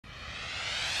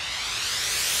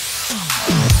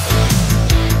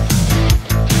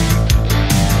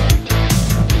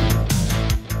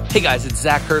Hey guys, it's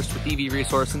Zach Hurst with EV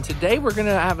Resource, and today we're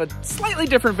gonna have a slightly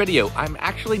different video. I'm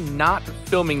actually not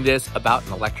filming this about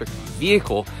an electric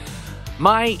vehicle.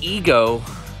 My Ego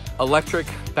electric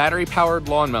battery-powered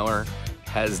lawnmower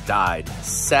has died.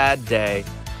 Sad day.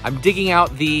 I'm digging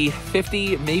out the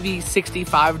 $50, maybe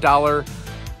 $65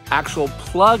 actual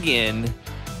plug-in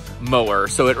mower,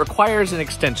 so it requires an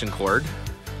extension cord.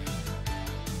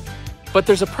 But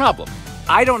there's a problem.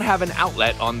 I don't have an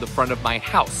outlet on the front of my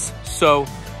house, so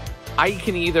I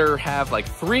can either have like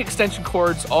 3 extension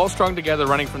cords all strung together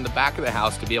running from the back of the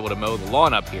house to be able to mow the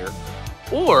lawn up here,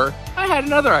 or I had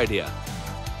another idea.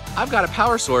 I've got a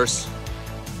power source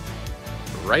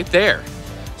right there.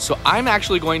 So I'm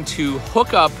actually going to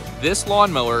hook up this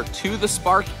lawnmower to the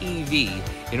Spark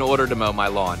EV in order to mow my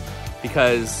lawn,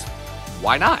 because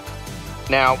why not?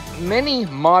 Now, many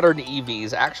modern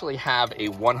EVs actually have a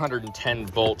 110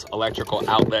 volt electrical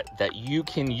outlet that you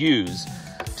can use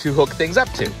to hook things up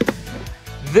to.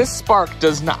 This Spark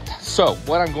does not. So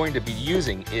what I'm going to be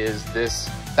using is this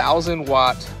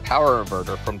 1000-watt power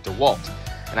inverter from DeWalt.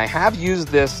 And I have used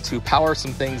this to power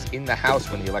some things in the house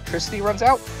when the electricity runs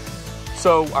out.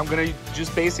 So I'm gonna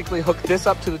just basically hook this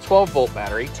up to the 12-volt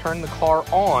battery, turn the car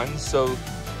on so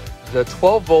the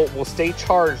 12-volt will stay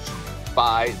charged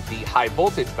by the high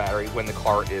voltage battery when the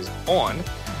car is on.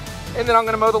 And then I'm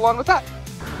gonna mow the lawn with that.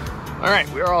 All right,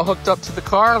 we're all hooked up to the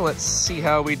car. Let's see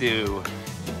how we do.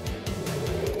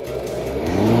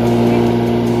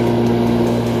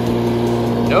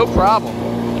 No problem.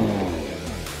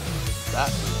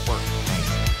 That worked nice.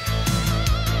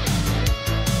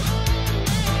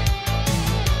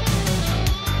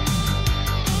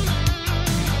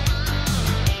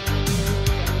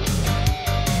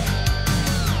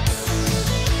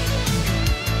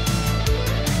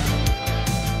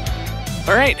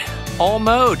 All right, all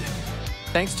mowed,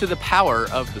 thanks to the power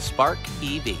of the Spark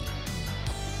EV.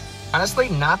 Honestly,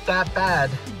 not that bad.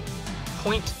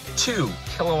 0.2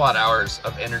 kilowatt hours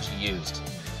of energy used.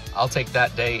 I'll take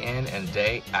that day in and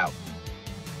day out.